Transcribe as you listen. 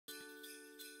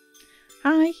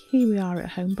Hi, here we are at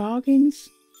Home Bargains.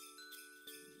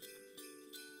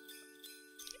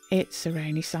 It's a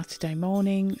rainy Saturday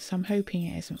morning, so I'm hoping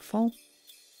it isn't full.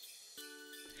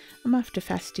 I'm after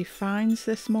festive finds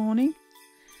this morning.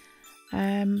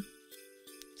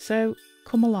 So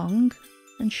come along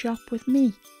and shop with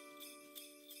me.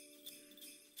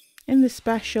 In the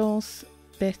specials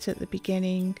bit at the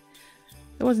beginning,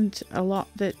 there wasn't a lot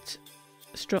that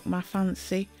struck my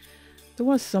fancy. There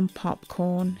was some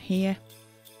popcorn here.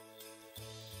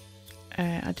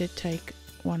 I did take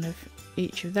one of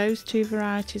each of those two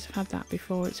varieties. I've had that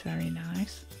before, it's very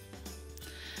nice.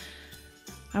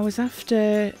 I was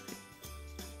after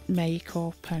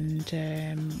makeup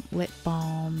and lip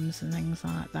balms and things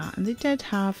like that, and they did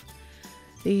have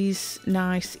these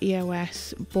nice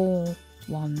EOS ball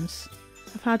ones.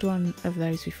 I've had one of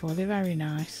those before, they're very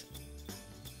nice.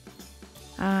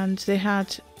 And they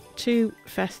had two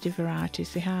festive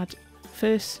varieties. They had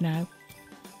First Snow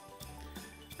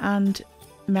and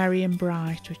Merry and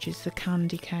Bright, which is the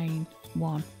candy cane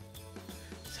one.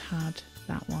 It's had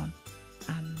that one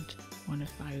and one of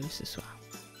those as well.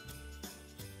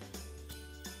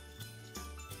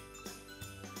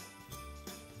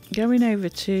 Going over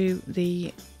to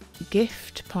the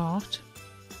gift part,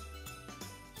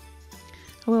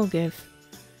 I will give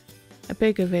a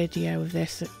bigger video of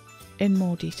this in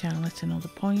more detail at another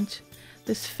point.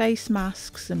 There's face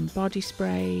masks and body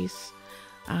sprays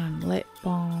and lip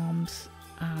balms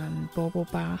and bubble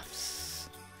baths.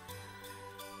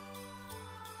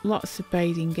 Lots of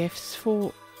bathing gifts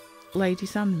for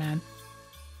ladies and men.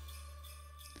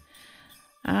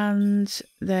 And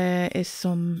there is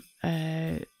some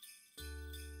hand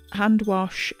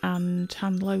wash and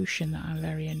hand lotion that I'm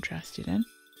very interested in.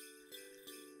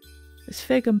 There's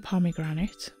fig and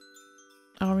pomegranate,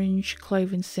 orange,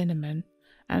 clove and cinnamon,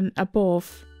 and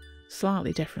above,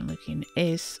 slightly different looking,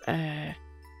 is a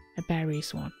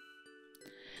berries one.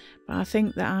 But I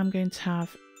think that I'm going to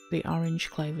have the orange,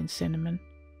 clove and cinnamon,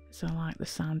 so I like the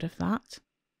sound of that.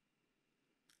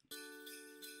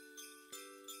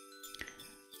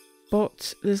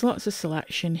 But there's lots of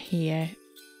selection here.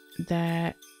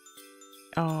 There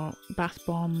are bath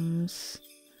bombs,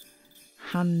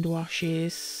 hand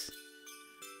washes,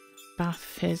 bath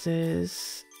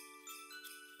fizzers,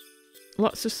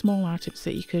 lots of small items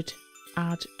that you could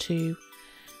add to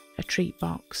a treat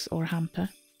box or a hamper.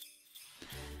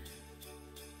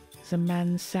 There's a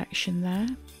men's section there.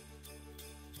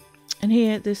 And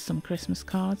here there's some Christmas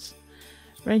cards,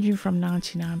 ranging from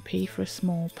 99p for a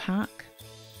small pack.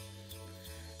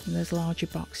 And there's larger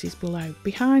boxes below.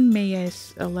 Behind me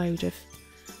is a load of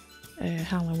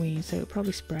Halloween, so it'll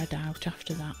probably spread out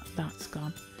after that's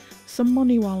gone. Some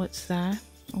money wallets there.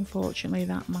 Unfortunately,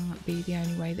 that might be the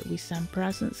only way that we send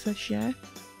presents this year.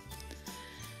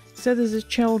 So there's a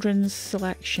children's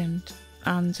selection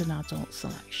and an adult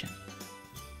selection.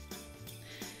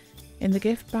 In the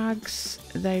gift bags,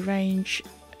 they range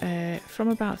from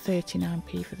about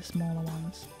 39p for the smaller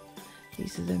ones.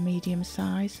 These are the medium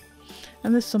size.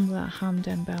 And there's some that are hand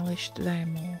embellished, they're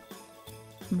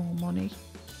more money,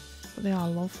 but they are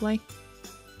lovely.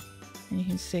 And you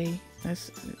can see there's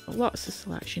lots of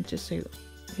selection to suit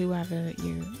whoever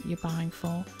you're buying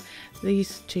for.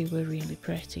 These two were really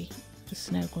pretty, the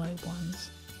snow globe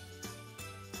ones.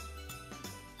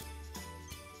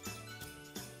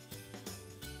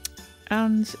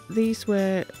 And these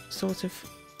were sort of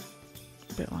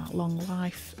a bit like long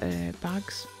life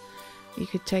bags. You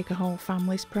could take a whole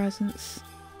family's presents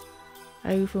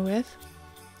over with.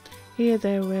 Here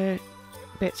there were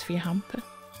bits for your hamper.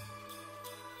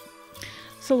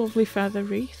 It's a lovely feather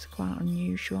wreath, quite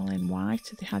unusual in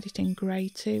white. They had it in grey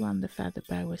too, and the feather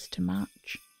bow was to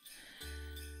match.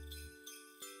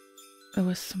 There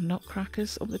was some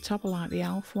nutcrackers up the top, I like the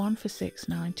elf one for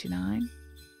 £6.99.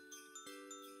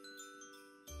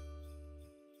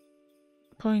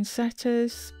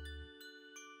 Poinsettias,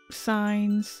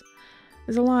 signs.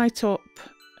 There's a light up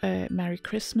Merry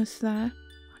Christmas there,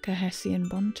 like a Hessian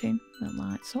bunting that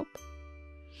lights up.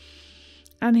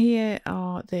 And here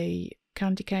are the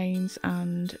candy canes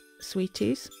and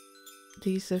sweeties.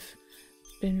 These have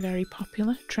been very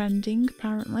popular, trending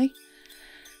apparently.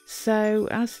 So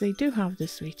as they do have the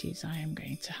sweeties, I am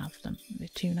going to have them. They're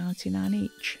 £2.99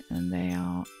 each, and they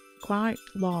are quite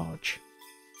large.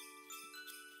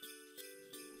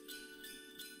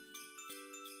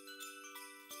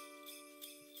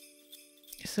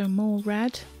 So more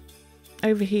red.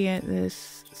 Over here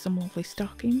there's some lovely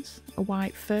stockings, a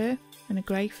white fur and a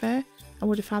grey fur. I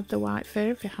would have had the white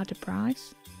fur if it had a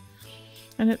price.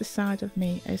 And at the side of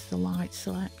me is the light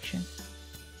selection.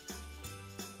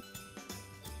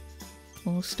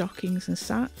 More stockings and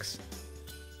sacks.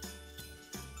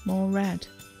 more red.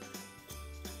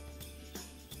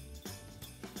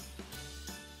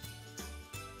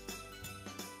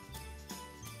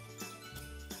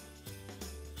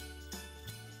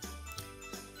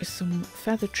 There's some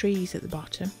feather trees at the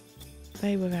bottom.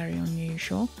 They were very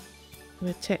unusual. They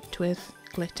were tipped with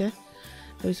glitter.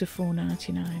 Those are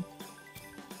 $4.99.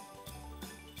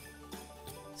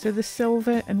 So the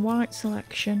silver and white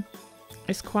selection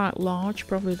is quite large,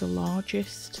 probably the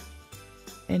largest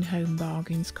in Home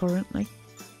Bargains currently.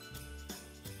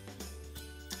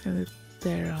 So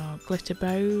there are glitter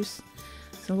bows.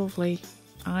 It's a lovely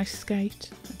ice skate.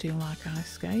 I do like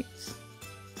ice skates.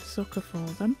 Sucker for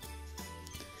them.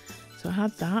 So I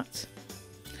had that.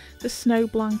 The snow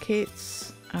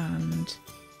blankets and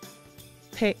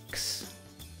picks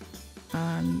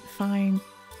and fine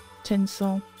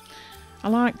tinsel. I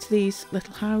liked these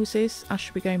little houses. I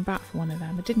should be going back for one of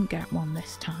them. I didn't get one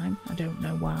this time. I don't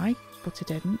know why, but I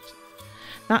didn't.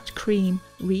 That cream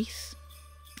wreath,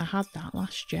 I had that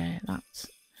last year. That's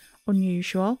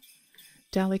unusual.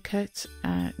 Delicate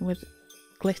with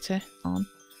glitter on,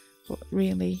 but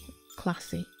really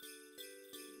classy.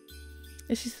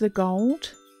 This is the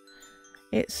gold.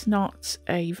 It's not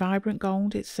a vibrant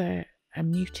gold, it's a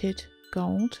muted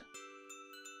gold.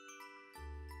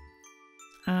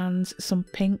 And some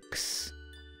pinks,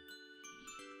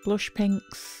 blush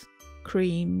pinks,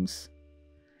 creams,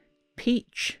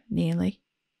 peach nearly.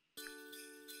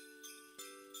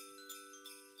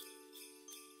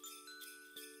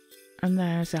 And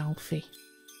there's Alfie,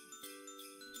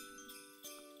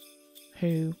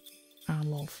 who I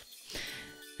love.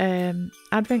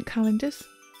 Advent calendars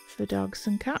for dogs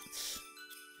and cats,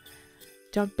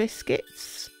 dog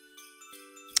biscuits,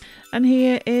 and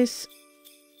here is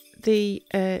the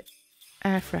air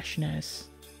fresheners.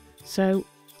 So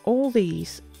all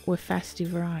these were festive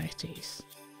varieties,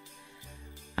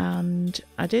 and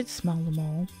I did smell them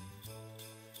all,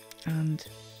 and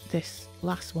this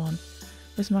last one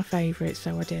was my favourite,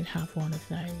 so I did have one of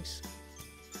those,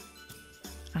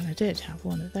 and I did have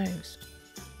one of those.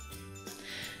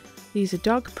 These are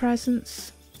dog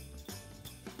presents,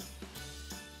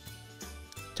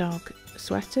 dog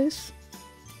sweaters.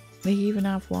 They even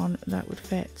have one that would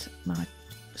fit my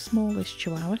smallest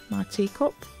chihuahua, my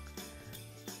teacup.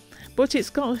 But it's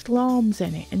got little arms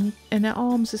in it, and her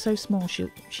arms are so small she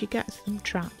gets them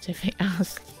trapped if it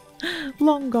has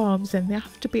long arms, and they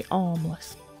have to be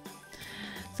armless.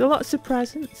 So lots of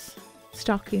presents,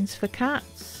 stockings for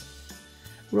cats,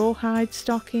 rawhide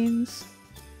stockings,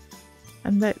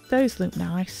 and those look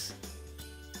nice.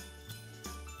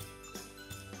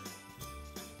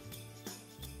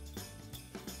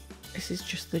 This is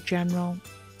just the general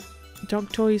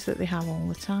dog toys that they have all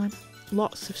the time.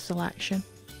 Lots of selection.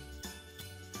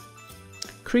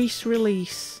 Crease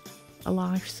release, a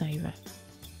lifesaver.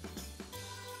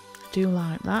 Do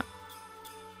like that.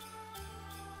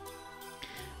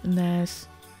 And there's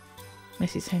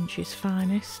Mrs. Hinch's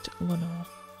finest Lenore.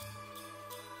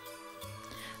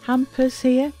 Hampers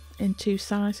here in two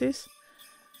sizes.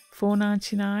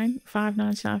 $4.99,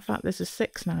 $5.99. In fact, there's a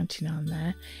 $6.99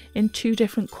 there in two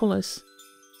different colours.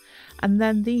 And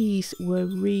then these were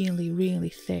really, really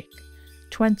thick.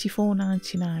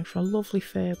 $24.99 for a lovely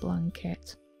fur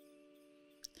blanket.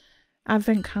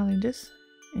 Advent calendars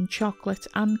in chocolate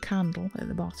and candle at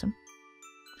the bottom.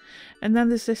 And then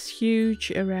there's this huge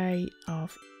array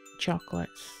of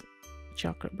chocolates.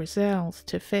 Chocolate Brazils,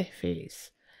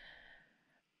 Toffifees.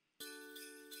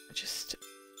 Just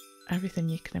everything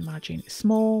you can imagine.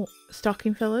 Small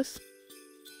stocking fillers.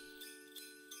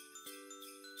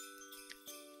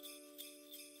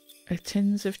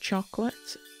 Tins of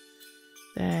chocolate.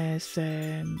 There's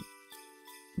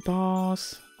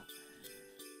bars.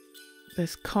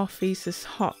 There's coffees. There's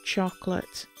hot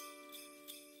chocolate.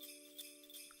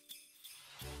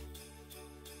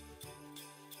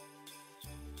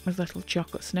 With little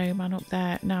chocolate snowman up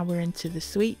there. Now we're into the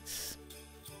sweets.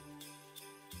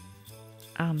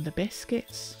 And the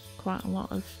biscuits. Quite a lot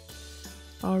of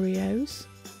Oreos.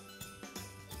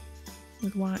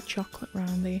 With white chocolate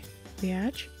around the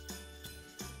edge.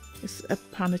 There's a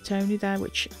panettone there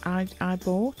which I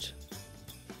bought.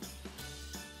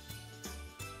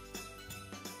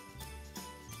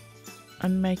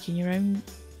 And making your own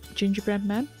gingerbread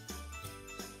men.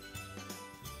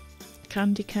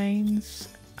 Candy canes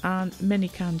and mini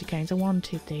candy canes. I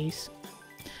wanted these.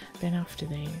 Been after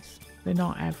these. They're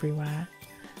not everywhere.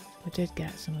 I did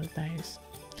get some of those.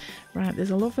 Right,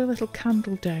 there's a lovely little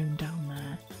candle dome down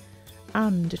there.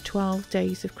 And 12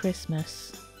 Days of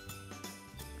Christmas.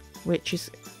 Which is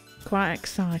quite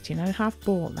exciting. I have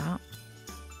bought that.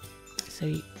 So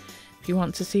if you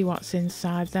want to see what's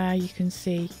inside there, you can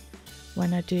see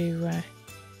when I do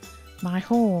my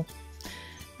haul.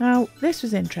 Now this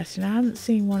was interesting, I hadn't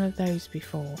seen one of those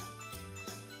before.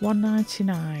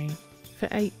 £1.99 for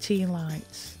 18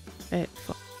 lights.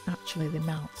 Actually they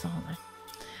melt, aren't they?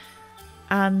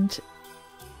 And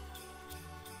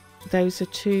those are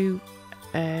 2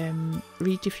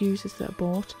 reed diffusers that I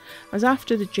bought. I was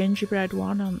after the gingerbread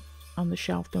one on the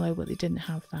shelf below, but they didn't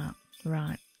have that.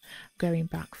 Right, I'm going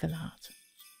back for that.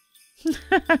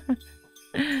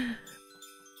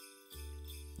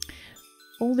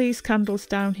 All these candles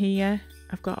down here,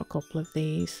 I've got a couple of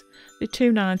these. They're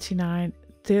 £2.99.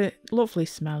 They're lovely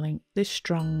smelling, they're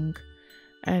strong,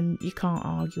 and you can't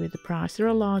argue with the price. They're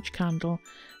a large candle.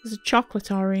 There's a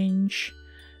chocolate orange,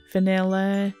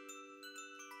 vanilla,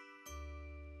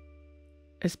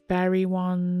 there's berry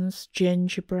ones,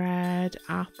 gingerbread,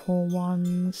 apple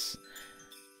ones.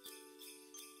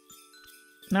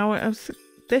 Now,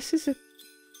 this is a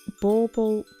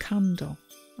bauble candle.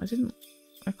 Well,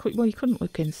 you couldn't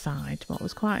look inside, but I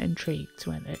was quite intrigued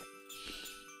with it.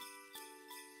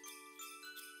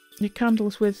 The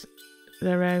candles with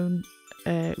their own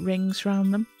rings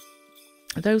around them.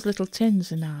 Those little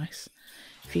tins are nice.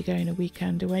 If you're going a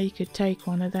weekend away, you could take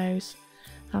one of those,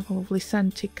 have a lovely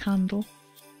scented candle.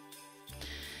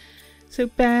 So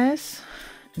bears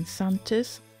and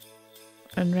Santas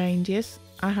and reindeers.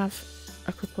 I have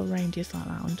a couple of reindeers like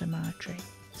that under my tree.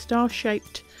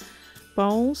 Star-shaped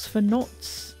bowls for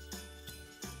nuts.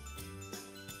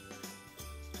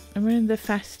 And we're in the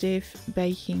festive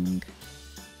baking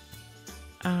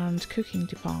and cooking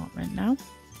department now.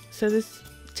 So there's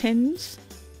tins.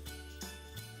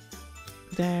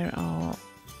 There are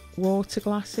water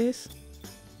glasses.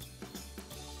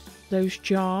 Those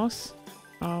jars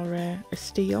are a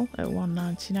steal at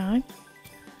 £1.99.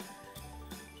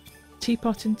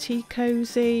 Teapot and tea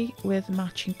cosy with a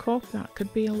matching cup. That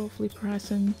could be a lovely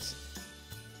present.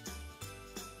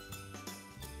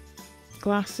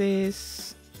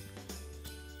 Glasses,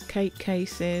 cake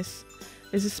cases.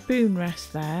 There's a spoon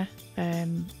rest there.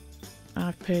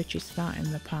 I've purchased that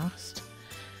in the past.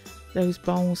 Those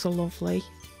bowls are lovely.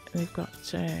 They've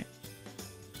got a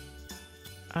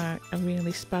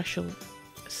really special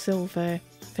silver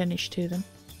finish to them.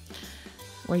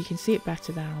 Well, you can see it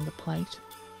better there on the plate.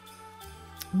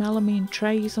 Melamine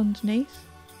trays underneath.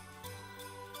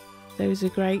 Those are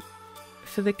great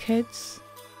for the kids.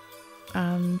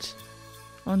 And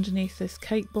underneath there's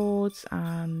cake boards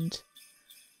and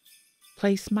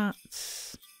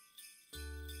placemats,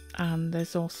 and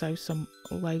there's also some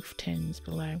loaf tins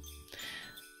below.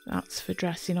 That's for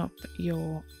dressing up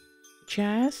your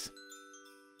chairs.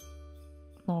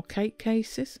 More cake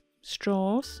cases,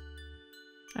 straws,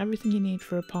 everything you need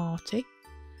for a party.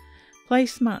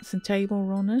 Placemats and table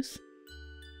runners.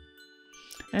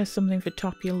 There's something for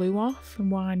top your loo off, and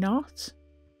why not?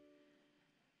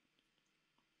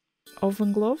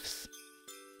 Oven gloves.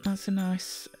 That's a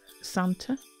nice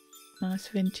Santa. Nice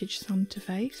vintage Santa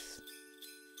face.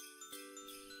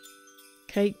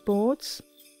 Cake boards.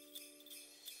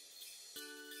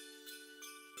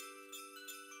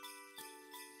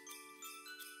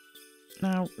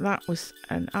 Now that was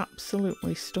an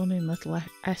absolutely stunning little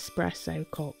espresso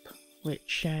cup,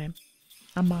 which I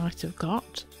might have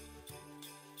got.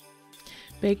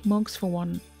 Big mugs for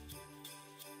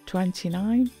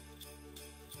 £1.29.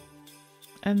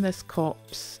 And there's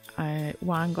cups,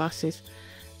 wine glasses.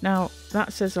 Now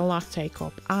that says a latte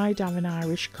cup. I'd have an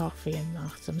Irish coffee in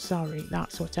that. I'm sorry,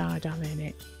 that's what I'd have in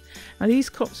it. Now these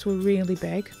cups were really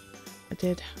big. I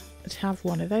did have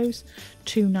one of those.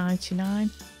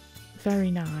 £2.99.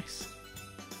 Very nice.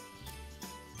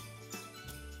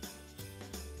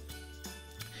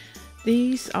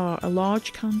 These are a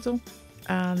large candle,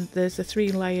 and there's a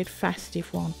 3-layered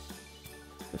festive one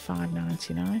for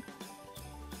 £5.99.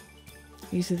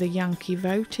 These are the Yankee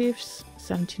votives,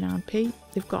 79p.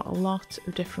 They've got a lot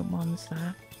of different ones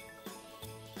there.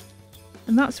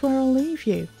 And that's where I'll leave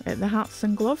you, at the hats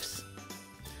and gloves.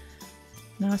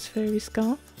 Nice furry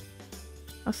scarf.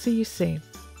 I'll see you soon.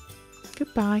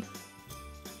 Goodbye.